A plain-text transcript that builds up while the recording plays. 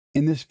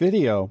In this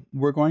video,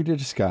 we're going to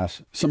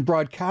discuss some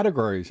broad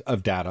categories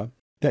of data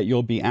that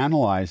you'll be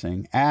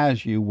analyzing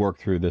as you work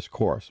through this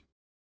course.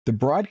 The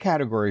broad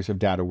categories of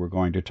data we're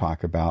going to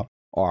talk about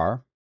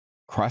are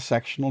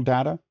cross-sectional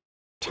data,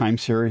 time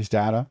series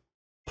data,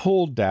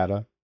 pooled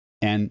data,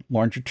 and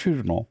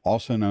longitudinal,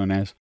 also known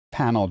as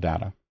panel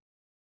data.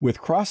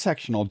 With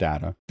cross-sectional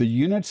data, the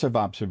units of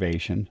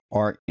observation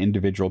are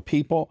individual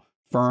people,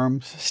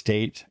 firms,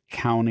 states,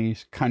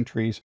 counties,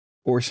 countries,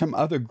 or some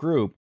other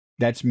group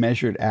that's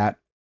measured at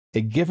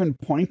a given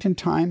point in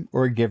time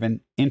or a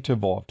given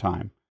interval of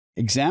time.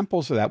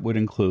 Examples of that would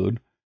include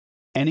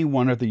any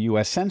one of the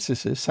U.S.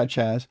 censuses, such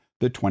as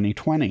the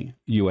 2020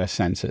 U.S.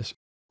 Census,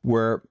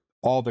 where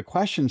all the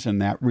questions in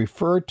that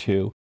refer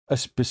to a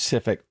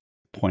specific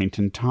point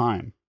in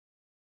time.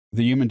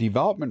 The Human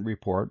Development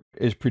Report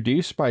is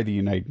produced by the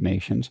United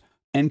Nations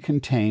and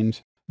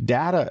contains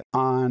data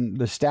on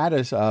the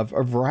status of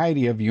a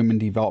variety of human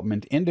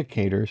development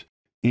indicators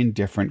in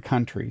different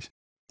countries.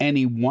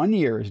 Any 1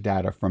 year's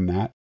data from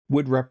that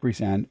would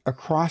represent a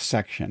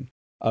cross-section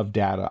of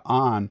data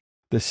on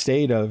the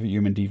state of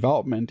human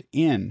development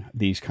in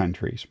these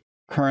countries.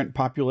 Current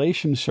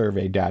population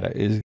survey data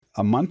is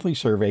a monthly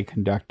survey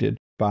conducted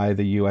by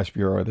the U.S.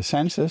 Bureau of the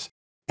Census,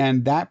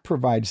 and that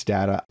provides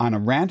data on a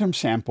random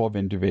sample of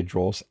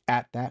individuals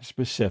at that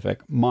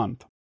specific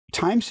month.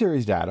 Time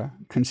series data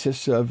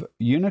consists of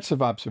units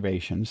of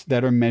observations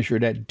that are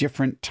measured at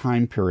different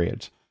time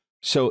periods.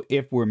 So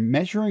if we're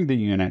measuring the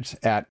units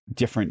at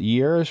different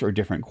years or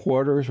different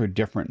quarters or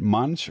different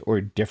months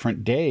or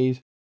different days,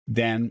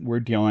 then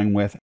we're dealing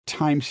with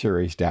time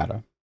series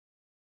data.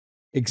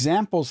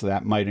 Examples of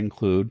that might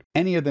include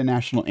any of the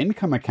national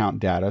income account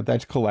data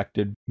that's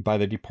collected by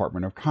the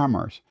Department of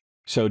Commerce.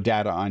 So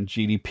data on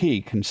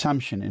GDP,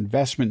 consumption,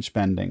 investment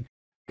spending,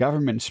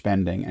 government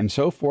spending, and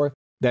so forth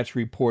that's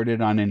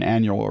reported on an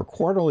annual or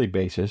quarterly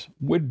basis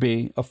would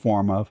be a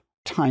form of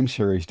time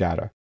series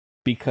data,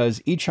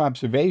 because each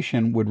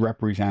observation would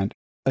represent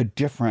a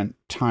different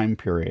time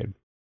period.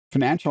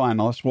 Financial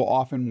analysts will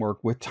often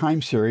work with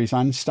time series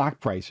on stock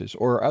prices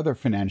or other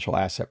financial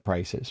asset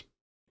prices.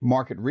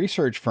 Market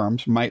research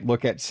firms might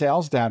look at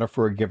sales data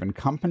for a given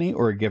company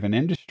or a given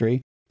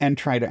industry and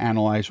try to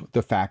analyze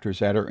the factors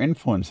that are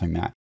influencing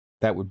that.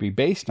 That would be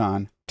based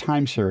on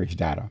time series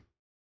data.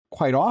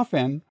 Quite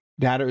often,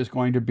 data is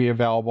going to be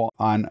available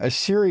on a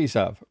series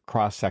of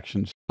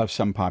cross-sections of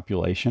some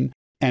population,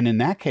 and in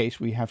that case,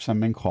 we have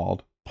something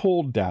called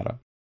pooled data.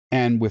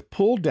 And with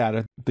pooled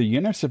data, the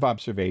units of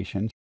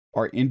observations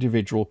are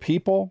individual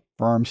people,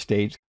 firms,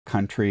 states,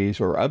 countries,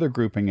 or other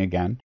grouping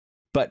again.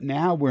 But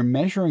now we're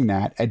measuring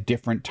that at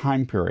different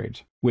time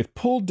periods. With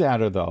pooled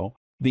data, though,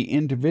 the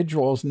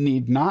individuals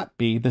need not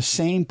be the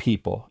same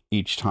people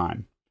each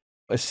time.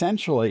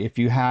 Essentially, if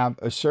you have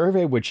a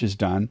survey which is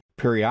done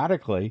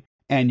periodically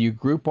and you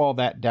group all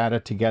that data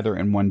together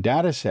in one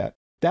data set,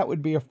 that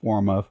would be a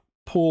form of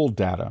pooled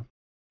data.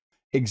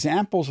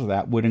 Examples of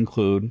that would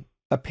include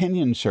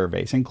opinion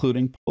surveys,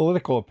 including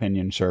political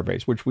opinion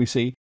surveys, which we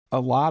see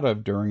a lot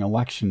of during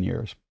election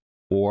years.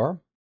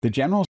 Or the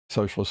General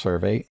Social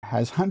Survey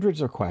has hundreds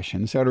of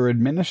questions that are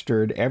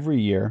administered every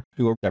year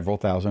to several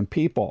thousand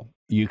people.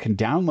 You can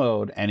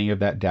download any of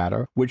that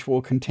data, which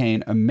will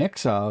contain a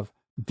mix of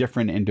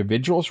different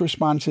individuals'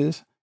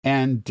 responses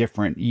and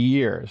different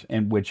years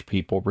in which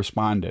people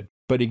responded.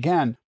 But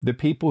again, the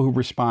people who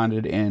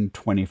responded in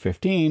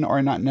 2015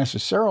 are not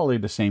necessarily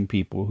the same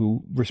people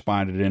who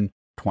responded in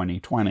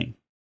 2020.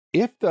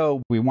 If,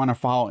 though, we want to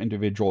follow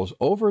individuals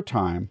over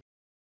time,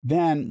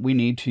 then we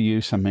need to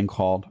use something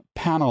called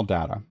panel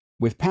data.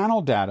 With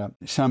panel data,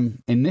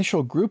 some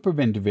initial group of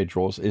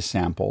individuals is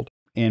sampled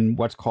in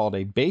what's called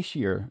a base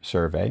year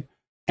survey,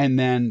 and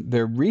then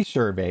they're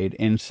resurveyed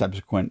in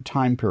subsequent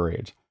time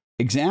periods.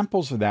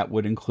 Examples of that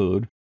would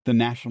include the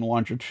national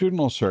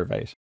longitudinal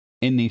surveys.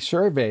 In these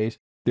surveys,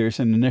 there's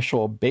an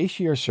initial base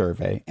year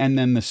survey, and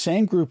then the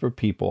same group of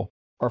people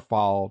are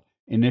followed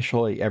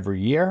initially every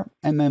year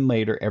and then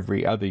later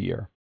every other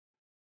year.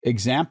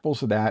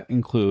 Examples of that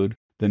include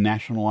the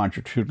National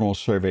Longitudinal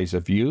Surveys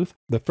of Youth.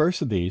 The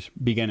first of these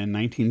began in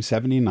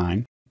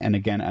 1979, and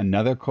again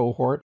another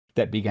cohort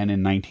that began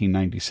in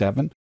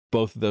 1997.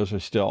 Both of those are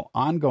still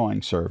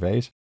ongoing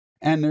surveys.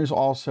 And there's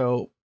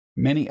also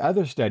many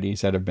other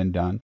studies that have been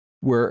done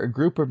where a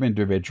group of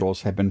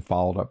individuals have been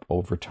followed up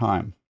over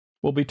time.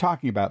 We'll be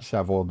talking about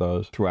several of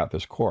those throughout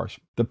this course.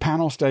 The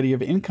panel study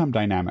of income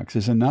dynamics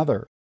is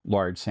another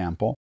large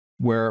sample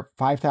where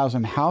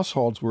 5,000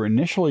 households were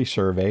initially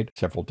surveyed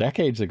several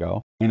decades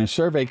ago in a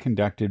survey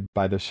conducted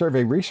by the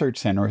Survey Research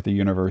Center at the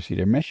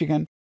University of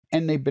Michigan,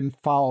 and they've been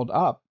followed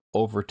up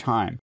over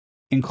time,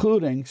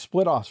 including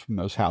split-offs from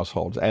those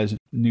households as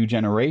new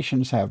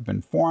generations have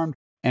been formed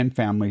and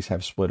families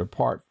have split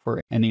apart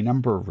for any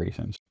number of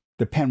reasons.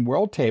 The Penn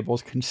World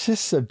Tables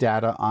consists of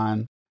data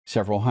on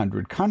several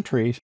hundred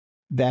countries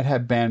that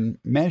have been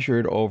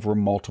measured over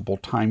multiple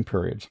time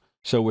periods.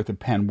 So with the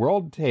Penn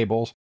World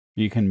Tables,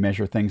 you can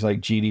measure things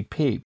like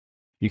GDP.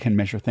 You can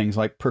measure things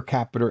like per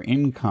capita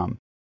income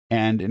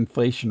and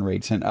inflation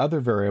rates and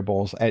other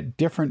variables at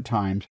different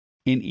times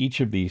in each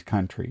of these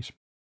countries.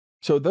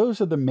 So those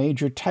are the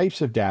major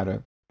types of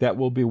data that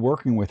we'll be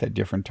working with at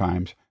different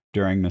times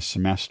during this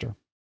semester.